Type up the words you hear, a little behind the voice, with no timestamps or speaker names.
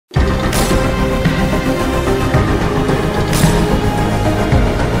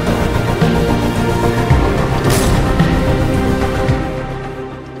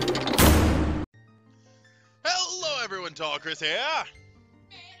Tallchris here.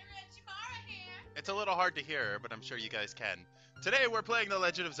 It's a little hard to hear, but I'm sure you guys can. Today we're playing The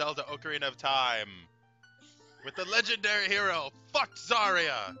Legend of Zelda Ocarina of Time with the legendary hero, Fuck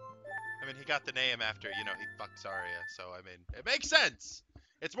Saria. I mean, he got the name after, you know, he fucked Saria, so, I mean, it makes sense.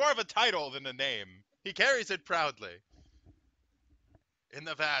 It's more of a title than a name. He carries it proudly. In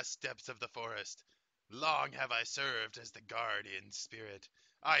the vast depths of the forest, long have I served as the guardian spirit.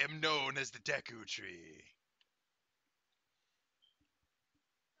 I am known as the Deku Tree.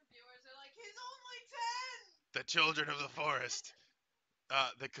 The children of the forest,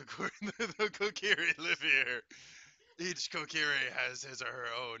 the Kokiri live here. Each Kokiri has his or her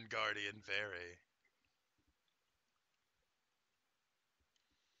own guardian fairy.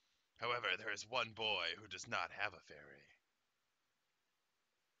 However, there is one boy who does not have a fairy.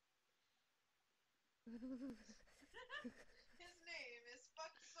 His name is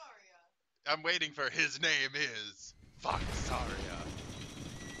Fuck Saria. I'm waiting for his name is Fuck Saria.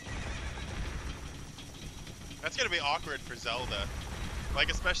 That's gonna be awkward for Zelda.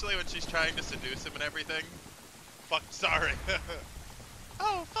 Like, especially when she's trying to seduce him and everything. Fuck Saria.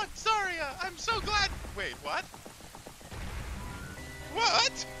 Oh, fuck Saria! I'm so glad. Wait, what?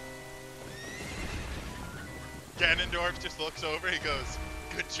 What? Ganondorf just looks over, he goes,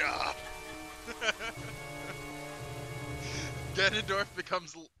 good job. Ganondorf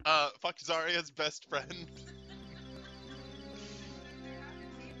becomes, Fuck Zaria's best friend.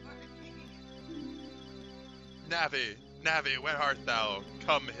 Navi, Navi, where art thou?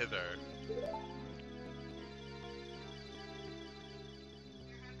 Come hither.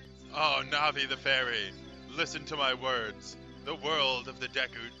 Oh, Navi the fairy, listen to my words. The world of the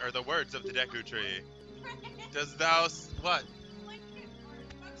Deku, or the words of the Deku Tree. Does thou what?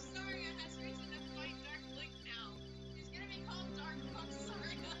 Fuck Saria has reason to fight Dark Link now. He's gonna be called Dark Fuck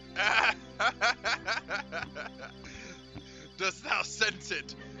Saria. Dost thou sense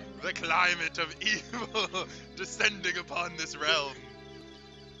it? The climate of evil descending upon this realm.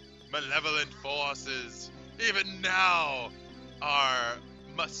 Malevolent forces, even now, are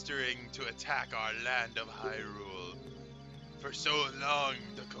mustering to attack our land of Hyrule. For so long,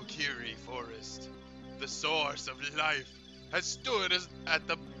 the Kokiri Forest, the source of life, has stood as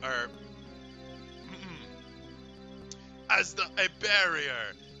a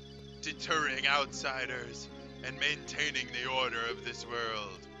barrier, deterring outsiders and maintaining the order of this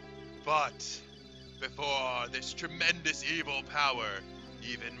world. But before this tremendous evil power,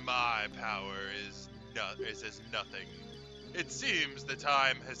 even my power is as nothing. It seems the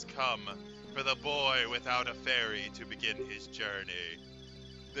time has come for the boy without a fairy to begin his journey.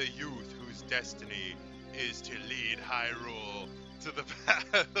 The youth whose destiny is to lead Hyrule to the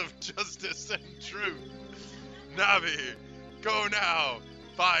path of justice and truth. Navi, go now,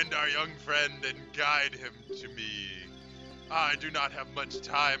 find our young friend and guide him to me. I do not have much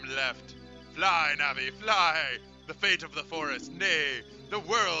time left. Fly, Navi, fly! The fate of the forest, nay, the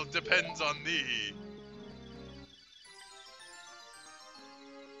world depends on thee.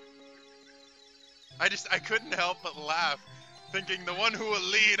 I couldn't help but laugh, thinking the one who will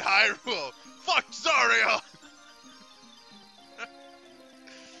lead Hyrule. Fuck Saria!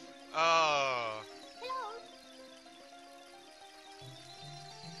 Oh. Hello.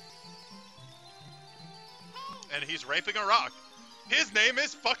 And he's raping a rock. His name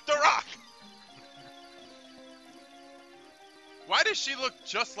is Fuck the Rock. Why does she look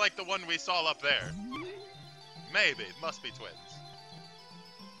just like the one we saw up there? Maybe. Must be twins.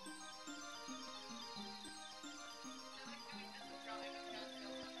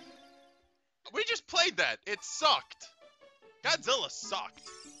 We just played that. It sucked. Godzilla sucked.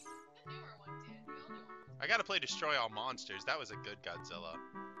 The newer one did. The older one. I gotta play Destroy All Monsters. That was a good Godzilla.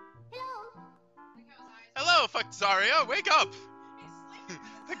 Hello. Look how his eyes Hello, Fuck Saria. Wake up. He's sleeping.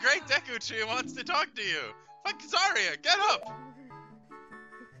 The great Deku Tree wants to talk to you. Fuck Saria, get up.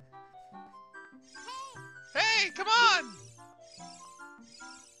 Hey, come on.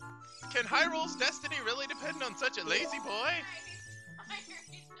 Can Hyrule's destiny really depend on such a lazy boy?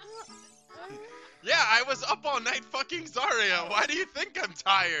 Yeah, I was up all night fucking Saria. Why do you think I'm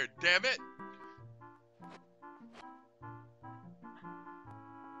tired? Damn it.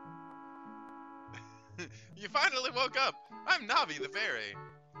 You finally woke up. I'm Navi the fairy.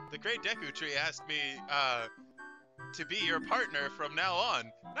 The great Deku Tree asked me, to be your partner from now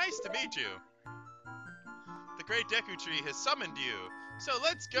on. Nice to meet you. The great Deku Tree has summoned you. So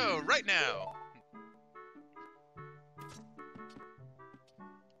let's go right now.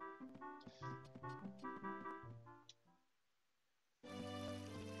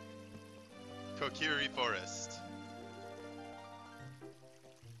 Kokiri Forest.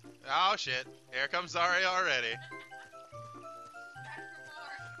 Oh shit, here comes Saria already.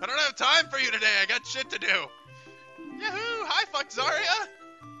 I don't have time for you today. I got shit to do. Yahoo! Hi, fuck Saria.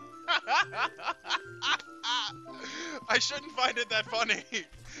 I shouldn't find it that funny,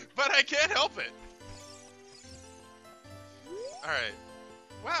 but I can't help it. Alright.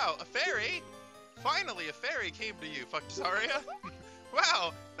 Wow, a fairy? Finally, a fairy came to you, fuck Saria.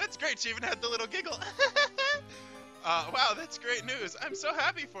 Wow, that's great. She even had the little giggle. Wow, that's great news. I'm so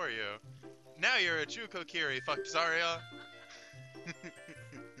happy for you. Now you're a true Kokiri, fuck Saria.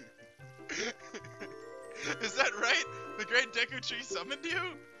 Is that right? The Great Deku Tree summoned you?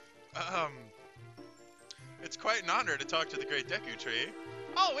 It's quite an honor to talk to the Great Deku Tree.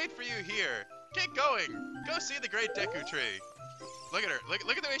 I'll wait for you here. Get going. Go see the Great Deku Tree. Look at her.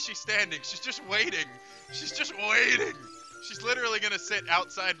 Look at the way she's standing. She's just waiting. She's just waiting. She's literally gonna sit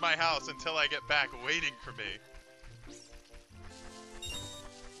outside my house until I get back, waiting for me.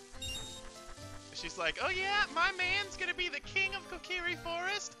 She's like, oh yeah, my man's gonna be the king of Kokiri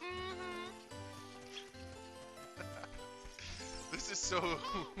Forest. This is so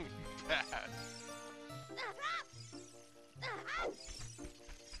bad.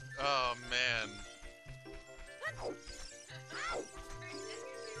 Oh man.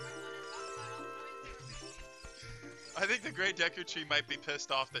 I think the Great Deku Tree might be pissed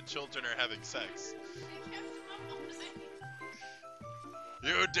off that children are having sex.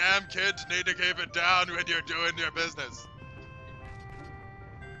 You damn kids need to keep it down when you're doing your business.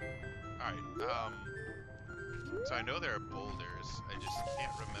 Alright, so I know there are boulders, I just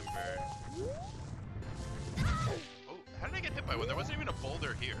can't remember. Oh, how did I get hit by one? There wasn't even a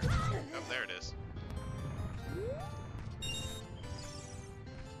boulder here. Oh, there it is.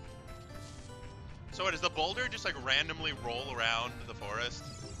 So what, does the boulder just like randomly roll around the forest?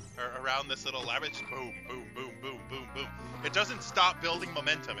 Or around this little labyrinth? Boom, boom, boom, boom, boom, boom. It doesn't stop building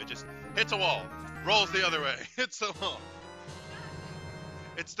momentum, it just hits a wall, rolls the other way, hits the wall.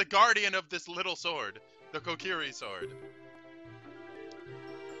 It's the guardian of this little sword, the Kokiri sword.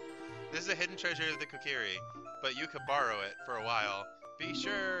 This is a hidden treasure of the Kokiri, but you could borrow it for a while. Be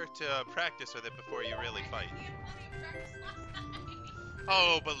sure to practice with it before you really fight.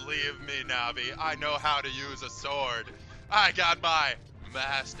 Oh, believe me, Navi, I know how to use a sword. I got my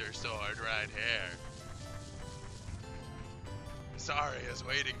master sword right here. Saria's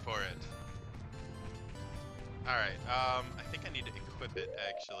waiting for it. Alright, I think I need to equip it,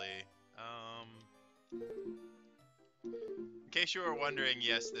 actually. In case you were wondering,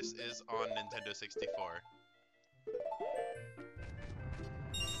 yes, this is on Nintendo 64.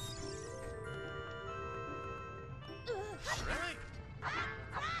 Really?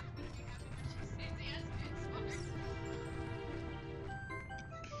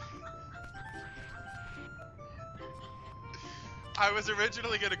 I was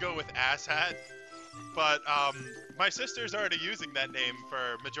originally gonna go with Asshat, but my sister's already using that name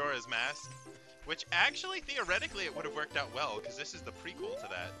for Majora's Mask, which actually theoretically it would have worked out well because this is the prequel to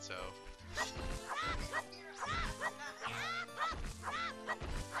that. So.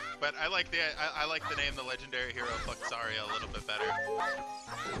 But I like the name the legendary hero fuck Saria a little bit better.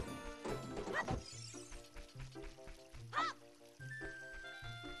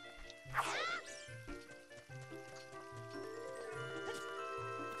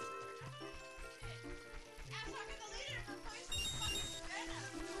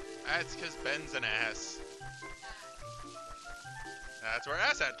 That's because Ben's an ass. That's where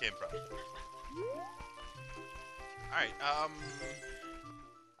Asshat came from. Alright,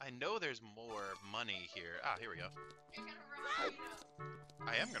 I know there's more money here. Ah, here we go. You're gonna rob Mito.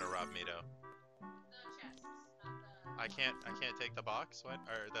 I am gonna rob Mito. The chests, not the... I can't take the box? What?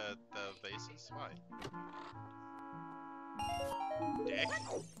 Or the vases? Why? Dick.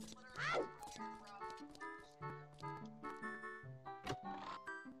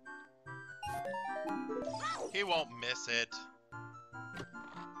 He won't miss it.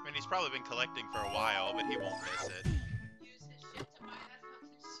 I mean, he's probably been collecting for a while, but he won't miss it. Use his shit to buy that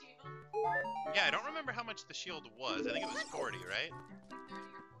fucking shield. Yeah, I don't remember how much the shield was. I think it was 40, right? 30 or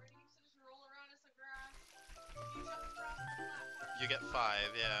 40, so just roll around in some grass. You jump across the platform. You get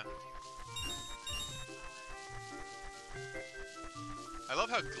 5, yeah. I love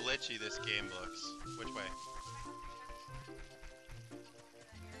how glitchy this game looks. Which way?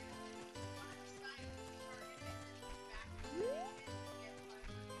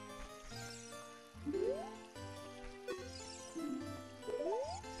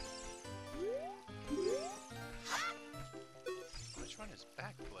 Which one is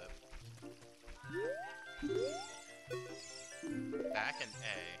backflip? Back and A.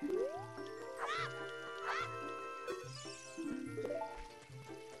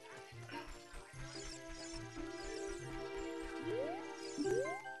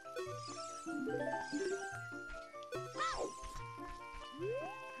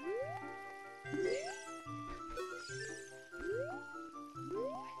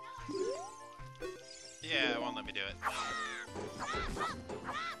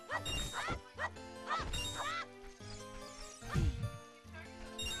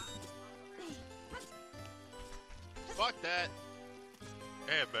 that.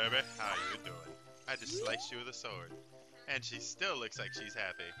 Hey, baby, how you doing? I just sliced you with a sword. And she still looks like she's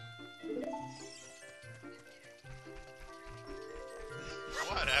happy.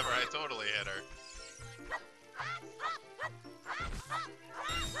 Whatever, I totally hit her.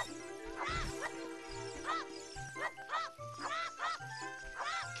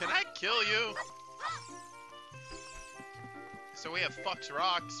 Can I kill you? So we have fucks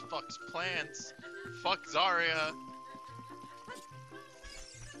rocks, fucks plants, fuck Saria.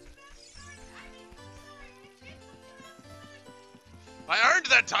 I earned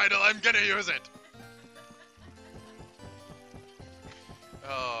that title, I'm gonna use it!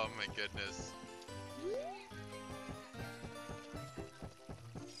 Oh my goodness.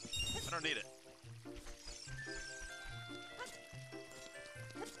 I don't need it.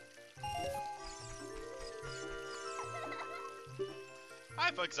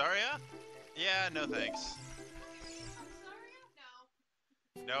 Hi, fuck Saria. Yeah, no thanks.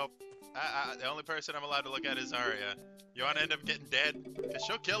 Nope. The only person I'm allowed to look at is Saria. You wanna end up getting dead? Cause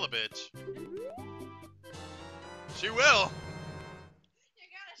she'll kill a bitch. She will! You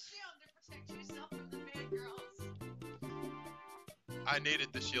got a shield to protect yourself from the fangirls. I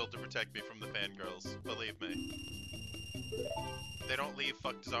needed the shield to protect me from the fangirls, believe me. They don't leave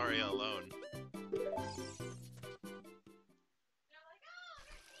fuck Saria alone. They're like, oh,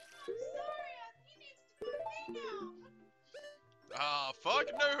 there's Saria. He needs to put me now. Ah, fuck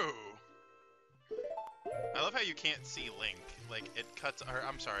no! I love how you can't see Link. Like, it cuts, or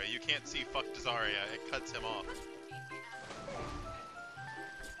I'm sorry, you can't see fuck Saria. It cuts him off.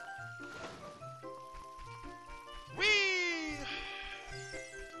 Whee!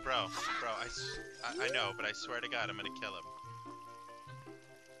 Bro, I know, but I swear to God, I'm gonna kill him.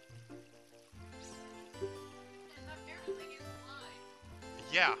 And apparently he's alive.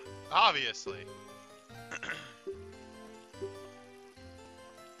 Yeah, obviously.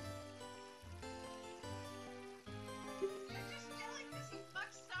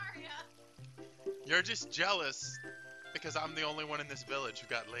 You're just jealous because I'm the only one in this village who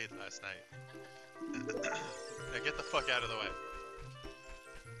got laid last night. Now get the fuck out of the way.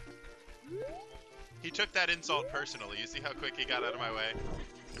 He took that insult personally. You see how quick he got out of my way?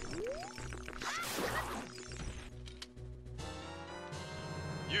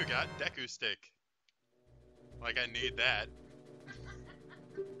 You got Deku Stick. Like I need that.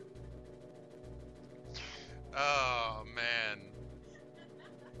 Oh, man.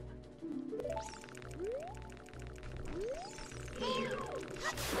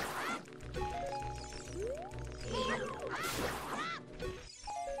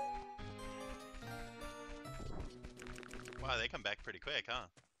 Wow, they come back pretty quick, huh?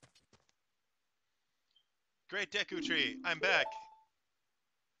 Great Deku Tree, I'm back.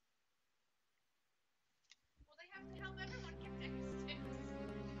 Well, they have to help everyone get Deku Sticks.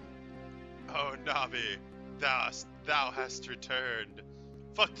 Oh, Navi, thou hast returned.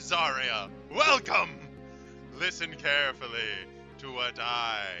 Fuck Saria, welcome! Listen carefully to what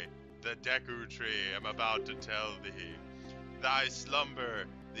I, the Deku Tree, am about to tell thee. Thy slumber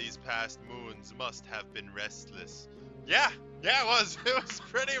these past moons must have been restless. Yeah, it was. It was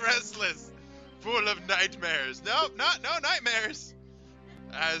pretty restless. Full of nightmares. Nope, no nightmares.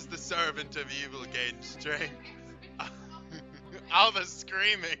 As the servant of evil gained strength. Alva's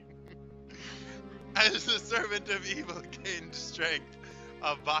screaming. As the servant of evil gained strength,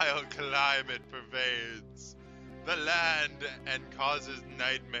 a vile climate pervades the land and causes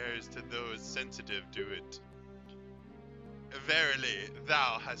nightmares to those sensitive to it. Verily,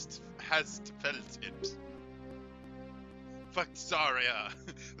 thou hast felt it. Fuck Saria,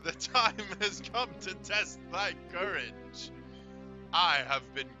 the time has come to test thy courage. I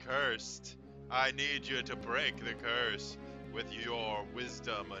have been cursed. I need you to break the curse with your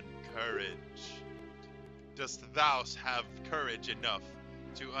wisdom and courage. Dost thou have courage enough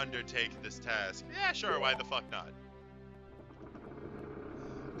to undertake this task? Yeah, sure, why the fuck not?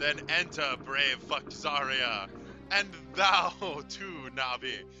 Then enter, brave fuck Saria, and thou too,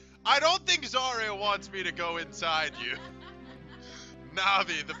 Navi. I don't think Saria wants me to go inside you.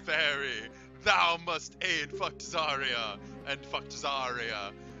 Navi the fairy, thou must aid fuck Saria, and fuck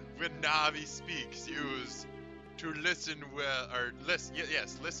Saria. When Navi speaks, use to listen well, or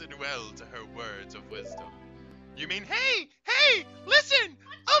yes, listen well to her words of wisdom. You mean, hey, listen,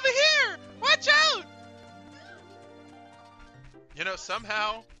 over here, watch out! You know,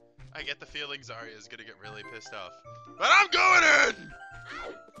 somehow, I get the feeling Saria is gonna get really pissed off. But I'm going in!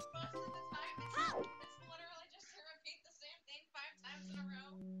 It's literally just to repeat the same thing 5 times in a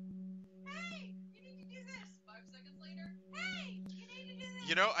row. Hey, you need to do this. 5 seconds later, hey, you need to do this.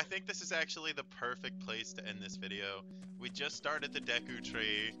 You know, I think this is actually the perfect place to end this video. We just started the Deku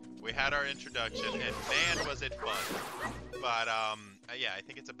tree, we had our introduction, and man was it fun. But, yeah, I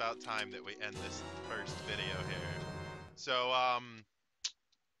think it's about time that we end this first video here. So,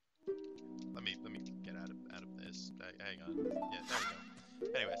 let me get out of this. Hang on. Yeah, there we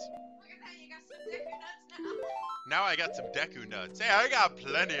go. Anyways. Look at that, you got some Deku nuts now. Now I got some Deku nuts. Hey, I got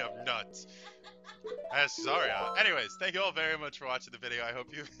plenty of nuts. Saria. Anyways, thank you all very much for watching the video. I hope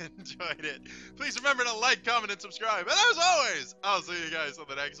you enjoyed it. Please remember to like, comment, and subscribe. And as always, I'll see you guys on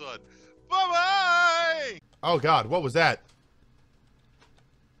the next one. Bye-bye! Oh god, what was that?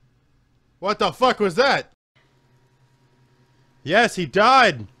 What the fuck was that? Yes, he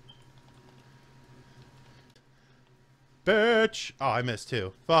died! Bitch! Oh, I missed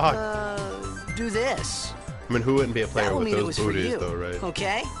too. Fuck. Do this. I mean, who wouldn't be a player That'll with mean it those was for booties, you. though, right?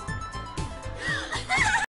 Okay?